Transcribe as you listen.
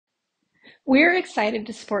We're excited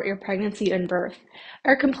to support your pregnancy and birth.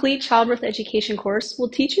 Our complete childbirth education course will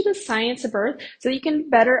teach you the science of birth so that you can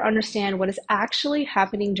better understand what is actually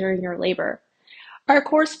happening during your labor. Our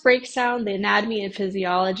course breaks down the anatomy and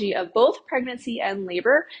physiology of both pregnancy and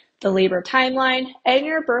labor, the labor timeline, and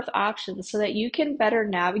your birth options so that you can better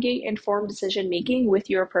navigate informed decision making with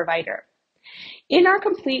your provider. In our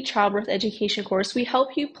complete childbirth education course, we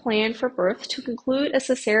help you plan for birth to conclude a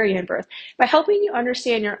cesarean birth by helping you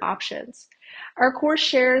understand your options. Our course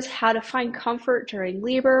shares how to find comfort during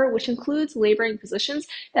labor, which includes laboring positions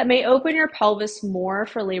that may open your pelvis more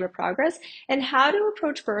for labor progress, and how to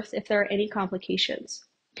approach birth if there are any complications.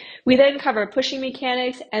 We then cover pushing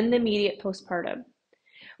mechanics and the immediate postpartum.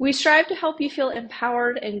 We strive to help you feel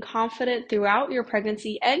empowered and confident throughout your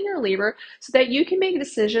pregnancy and your labor so that you can make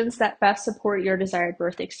decisions that best support your desired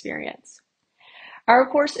birth experience. Our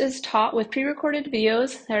course is taught with pre-recorded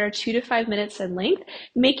videos that are 2 to 5 minutes in length,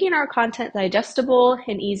 making our content digestible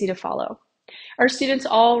and easy to follow. Our students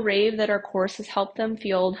all rave that our course has helped them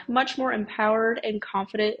feel much more empowered and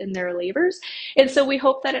confident in their labors, and so we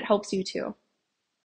hope that it helps you too.